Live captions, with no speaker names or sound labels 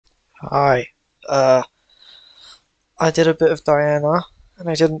Hi. Uh, I did a bit of Diana, and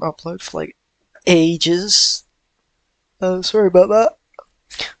I didn't upload for like ages. Sorry about that.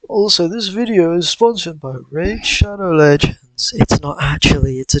 Also, this video is sponsored by Raid Shadow Legends. It's not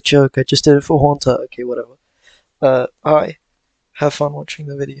actually, it's a joke. I just did it for Haunter. Okay, whatever. Hi. Have fun watching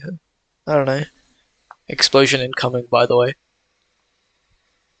the video. I don't know. Explosion incoming, by the way.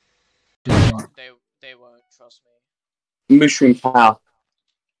 They won't trust me. Mushroom cow.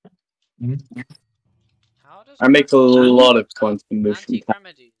 How does I make a lot of coins from mushroom antique cow.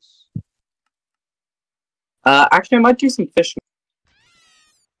 remedies? Actually, I might do some fishing.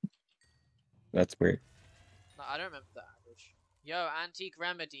 That's weird. No, I don't remember the average. Yo, antique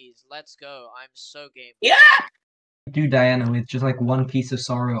remedies, let's go. I'm so game. Yeah! Do Diana with just like one piece of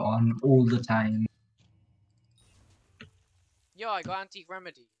sorrow on all the time. Yo, I got antique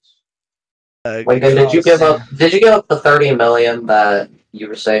remedies. Wait, then did you give up? Sam. Did you give up the 30 million that you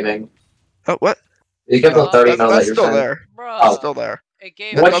were saving? Oh, what? Did you give up 30 million that That's you're still saving? there. Bro, That's still there. it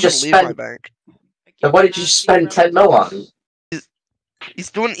gave Then That why did you doesn't leave my spend? bank. Then why did you spend 10 mil on?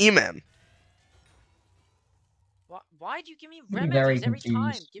 He's doing E-man. Why do you give me I'm very remedies every time?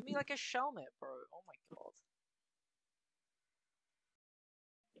 confused. Give me like a shellmet, bro. Oh my god.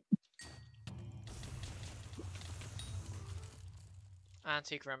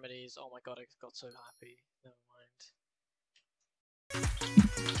 Antique remedies. Oh my god, I got so happy. Never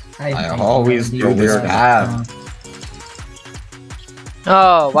mind. I always do this path.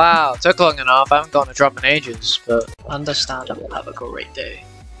 Oh, wow. Took long enough. I haven't gotten a drop in ages, but understandable. Have a great day.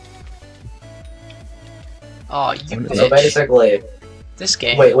 Oh, you So bitch. basically, This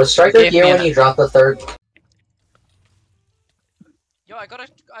game. wait, was Striker Gave here me when an- you dropped the third? Yo, I got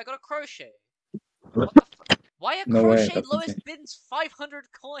a crochet. What the fuck? Why are No way, crochet that's lowest insane. bids 500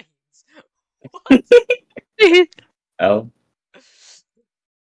 coins? What? L.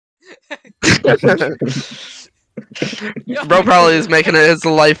 Yo, Bro probably is making it his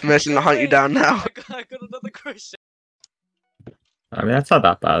life mission to hunt you down now. I got another crochet. I mean, that's not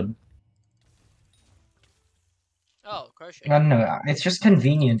that bad. Oh, crochet. I don't know, it's just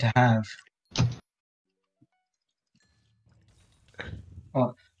convenient to have.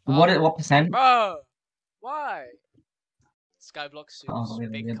 What percent? Bro, why? Skyblock sues Oh,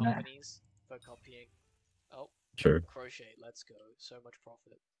 really, big did that. companies for copying. Oh, Sure. crochet. Let's go. So much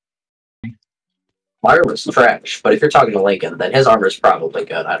profit. My armor's trash, but if you're talking to Lincoln, then his armor's probably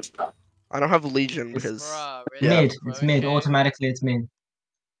good. I don't know. I don't have Legion because Bruh, really? Yeah. Mid, it's mid, Crochet? automatically it's mid.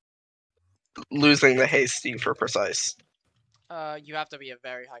 losing the hasty for precise. You have to be a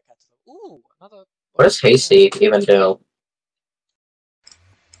very high capital. Ooh, another. What does Hasty even do?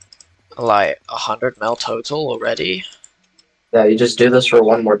 Like 100 mil total already? Yeah, you just do this for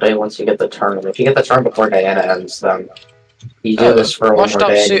one more day once you get the turn. If you get the turn before Diana ends, then you do this for one Washed more up,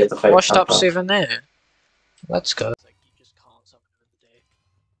 day and you get the fight. washed up souvenir. Let's go. It's like you just can't summon in the day.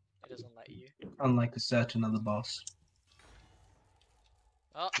 It doesn't let you. Unlike a certain other boss.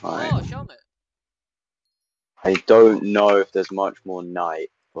 Oh, Fine. oh, Shelmet. I don't know if there's much more night,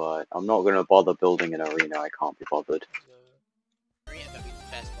 but I'm not gonna bother building an arena. I can't be bothered. That'd be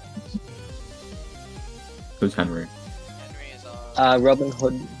the best boss. Who's Henry? Henry is Robin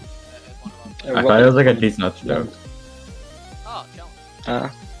Hood. one of our. I thought it was like a decent joke. Oh,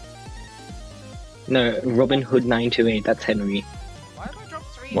 Shelmet. No, Robin Hood 928. That's Henry. Why have I dropped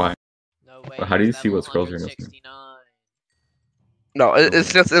 3? Why? No way. But how do you he's see what level scrolls you're missing? 169. No,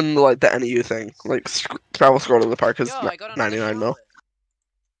 it's just in like the NEU thing. Like travel scroll to the park is Yo, I got another 99 mil. Shelmet.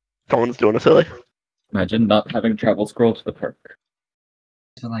 Someone's doing it silly. Imagine not having travel scroll to the park.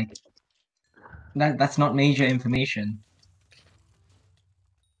 So like, that's not major information.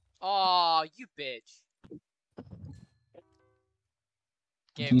 Oh, you bitch.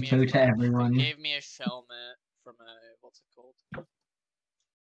 Gave You me two to everyone. Gave me a Shelmet from a what's it called?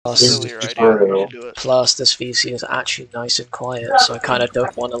 This Sillier is idea for me brutal. to do it. Plus, this VC is actually nice and quiet, so I kind of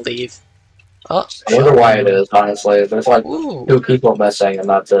don't want to leave. Oh, I wonder why it is, honestly. There's like Ooh, 2 people missing and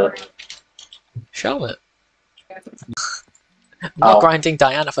that's it. Shelmet. I'm not Oh. grinding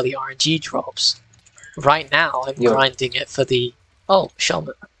Diana for the RNG drops. Right now, I'm Yo. grinding it for the... Oh,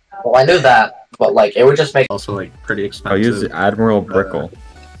 Shelmet. Well, I knew that, but like, it would just make Also, like, pretty expensive. I'll use Admiral Brickle.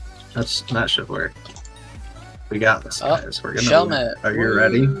 That should work. We got this, Oh, guys. We're gonna. Shelmet. Are you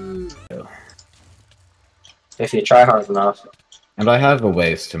ready? if you try hard enough. And I have a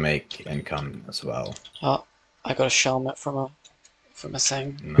ways to make income as well. Oh, I got a Shelmet from a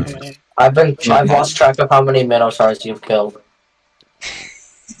thing. Nice. From a- I've lost track of how many Minotaurs you've killed.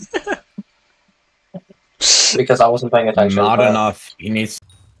 Because I wasn't paying attention. Not but- enough. He needs.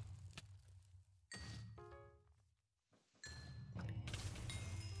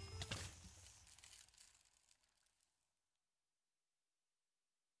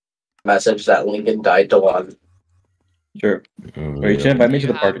 Message that Lincoln died to one. Sure. Wait, you should invite me to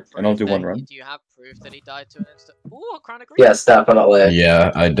the party, and I'll do one run. Do you have proof that he died to an instant? Ooh, a chronic read. Yes, definitely.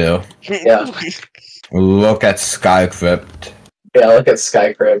 Yeah, I do. Yeah. Look at Skycrypt. Yeah, look at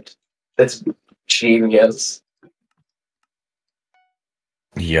Skycrypt. It's genius.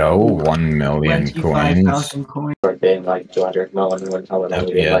 Yo, 1 million coins. 25,000 coins. For being like 200 million, we're telling them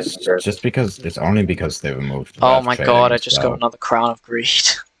being like FPS. Just because it's only because they removed. Oh left my trading, god, I just so got another crown of greed.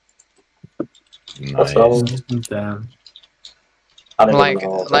 What's wrong? nice. Damn. I don't like, even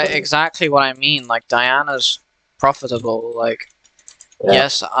know. like exactly what I mean. Like Diana's profitable. Like, Yeah.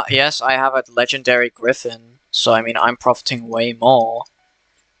 yes, I have a legendary griffin, so I mean I'm profiting way more.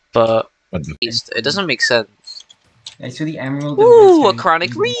 But But the it doesn't make sense. I saw the emerald. Ooh, a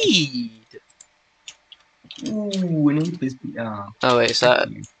chronic read. Ooh, an Olympus. Oh wait, is that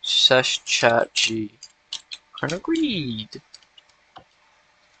Sesh Chat G? Chronic read.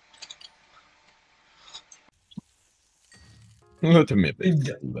 Let me be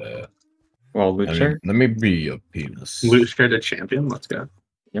there. Well, Let me, Lucher. let me be your penis. Loot share the champion. Let's go.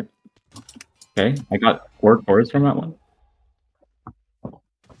 Okay, I got 4 cores from that one.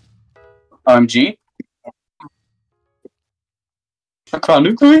 OMG.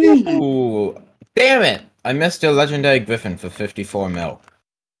 Ooh, damn it! I missed your legendary griffin for 54 mil.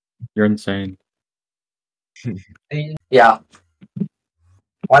 You're insane. Yeah.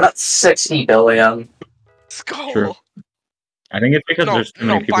 Why not 60 billion? Let's go. True. I think it's because there's too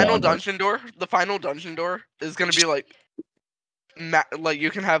many people final on there. dungeon door. The final dungeon door is gonna be like, like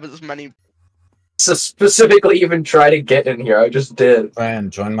you can have as many. So specifically even try to get in here, I just did.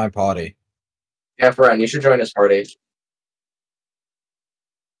 Fran, join my party. Yeah, friend, you should join this party.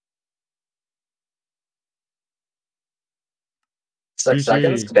 6 GG.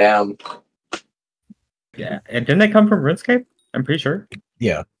 seconds? Damn. Yeah, and didn't they come from RuneScape? I'm pretty sure.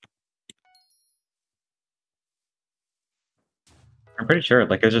 Yeah. I'm pretty sure.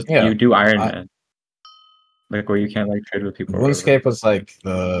 Like it's just Yeah, you do Iron Man, like where you can't like trade with people. or whatever. RuneScape was like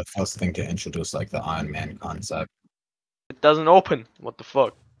the first thing to introduce like the Iron Man concept. It doesn't open. What the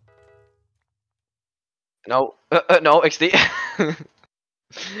fuck? No, no, XD. What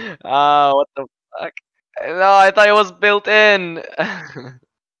the fuck? No, I thought it was built in.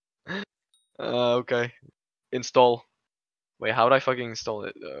 Okay. Install. Wait, how would I fucking install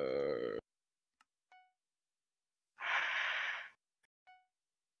it?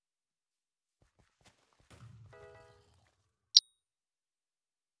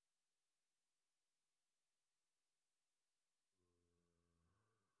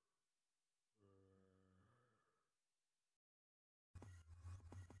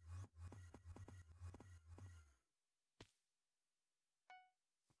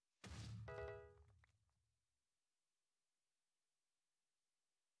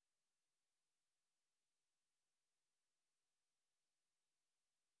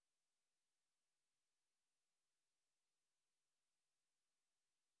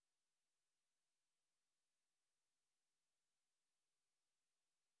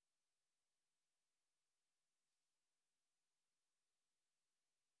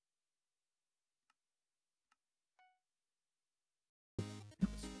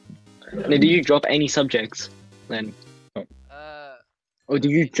 Now, did you drop any subjects then? Or do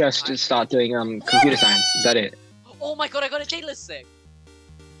you just start doing computer science? Is that it? Oh my god, I got a dayless thing.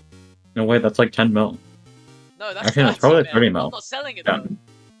 No way, that's like 10 mil. No, that's Actually, that's 30 probably mil. 30 mil. I'm not selling it Yeah.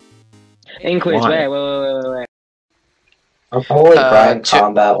 though. Inquiries, Why? where? I'll probably grind to-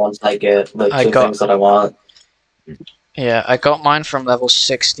 combat once I get the I two got- things that I want. Yeah, I got mine from level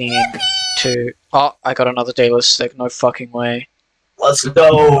 16 to... Oh, I got another dayless stick, no fucking way. Let's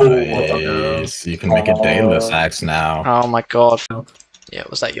go! Nice. You can make a dayless axe now. Oh my god. Yeah,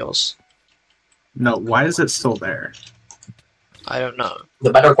 was that yours? No, why is it still there? I don't know.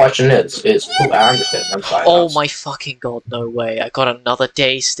 The better question is who I understand. I'm sorry. Oh my fucking god, no way. I got another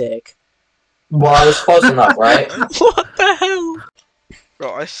day stick. Well, I was close enough, right? What the hell?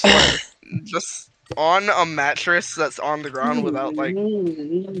 Bro, I swear, just on a mattress that's on the ground without like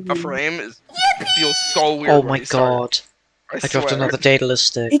a frame feels so weird. Oh when my you start. god. I dropped swear. another daedalus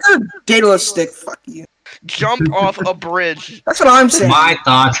stick. He got a daedalus stick. Fuck you. Jump off a bridge. That's what I'm saying. My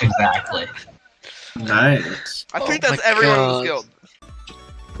thoughts exactly. Nice. I think Oh that's my everyone in God. this guild.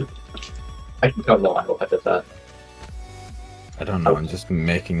 I don't know. I hope I did that. I don't know, I'm just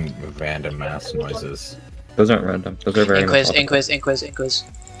making random ass noises. Those aren't random. Those are very Inquis, methodical. Inquis.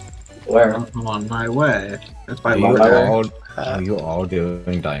 Where? I'm on my way. That's by Are you water. are you all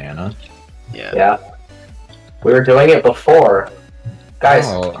doing Diana? Yeah. Yeah. We were doing it before. Guys.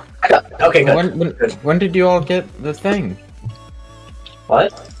 Oh. Okay, good. When did you all get the thing?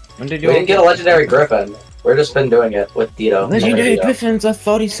 What? When did We didn't get a legendary griffin. We've just been doing it with Dito. Legendary Griffins are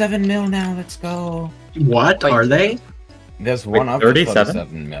 37 mil now. Let's go. What are they? There's one up to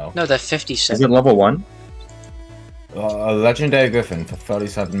 37 mil. No, they're 57. Is it level 1? A legendary Griffin for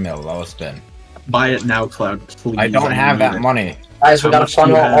 37 mil. Lowest spin. Buy it now, Cloud. Please. I don't have that money. Guys, we gotta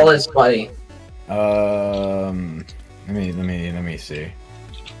funnel all this money. Let me see.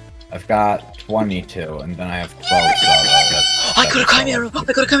 I've got 22, and then I have 12 I got a chimera! I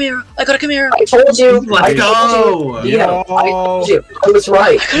got a chimera! I got a chimera! I told you! Let's go! Dino, I told you! I was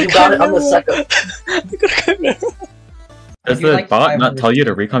right! You got it on the second! I got a chimera! Does the bot not tell you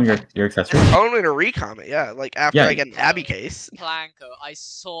to recom your accessories? I want me to recom it, yeah. Like after I get an Abby case. Planko, I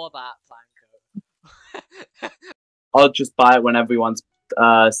saw that, Planko. I'll just buy it when everyone's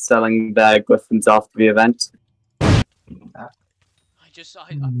selling their griffins after the event.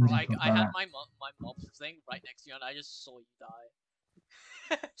 I had my mob thing right next to you and I just saw you die.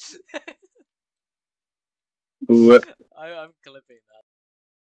 Ooh. I'm clipping that.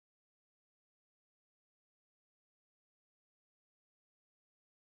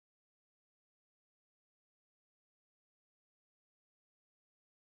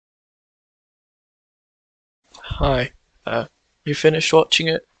 Hi. You finished watching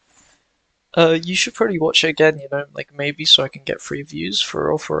it? You should probably watch it again, you know, like maybe so I can get free views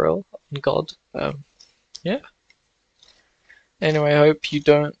for real, on God. Yeah. Anyway, I hope you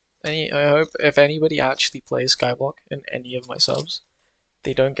don't. I hope if anybody actually plays Skyblock in any of my subs,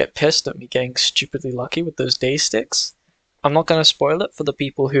 they don't get pissed at me getting stupidly lucky with those day sticks. I'm not gonna spoil it for the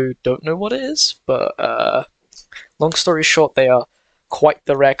people who don't know what it is, but long story short, they are quite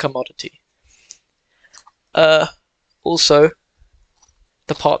the rare commodity. Also,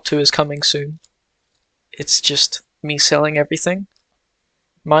 the part 2 is coming soon. It's just me selling everything.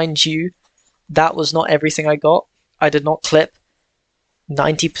 Mind you, that was not everything I got. I did not clip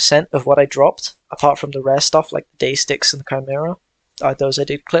 90% of what I dropped, apart from the rare stuff like the day sticks and the chimera. Those I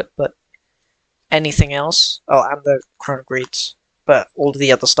did clip, but anything else, oh, and the chronogreeds, but all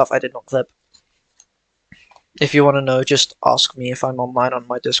the other stuff I did not clip. If you want to know, just ask me if I'm online on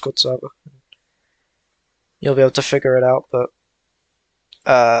my Discord server. You'll be able to figure it out, but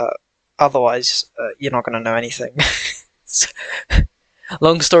otherwise, you're not going to know anything.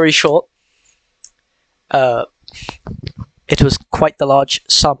 Long story short, it was quite the large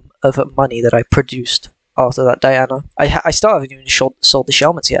sum of money that I produced after that Diana. I still haven't even sold the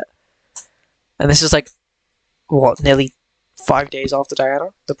Shelmets yet. And this is like, what, nearly 5 days after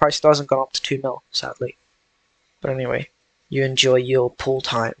Diana? The price still hasn't gone up to 2 mil, sadly. But anyway, you enjoy your pool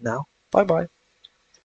time now. Bye bye.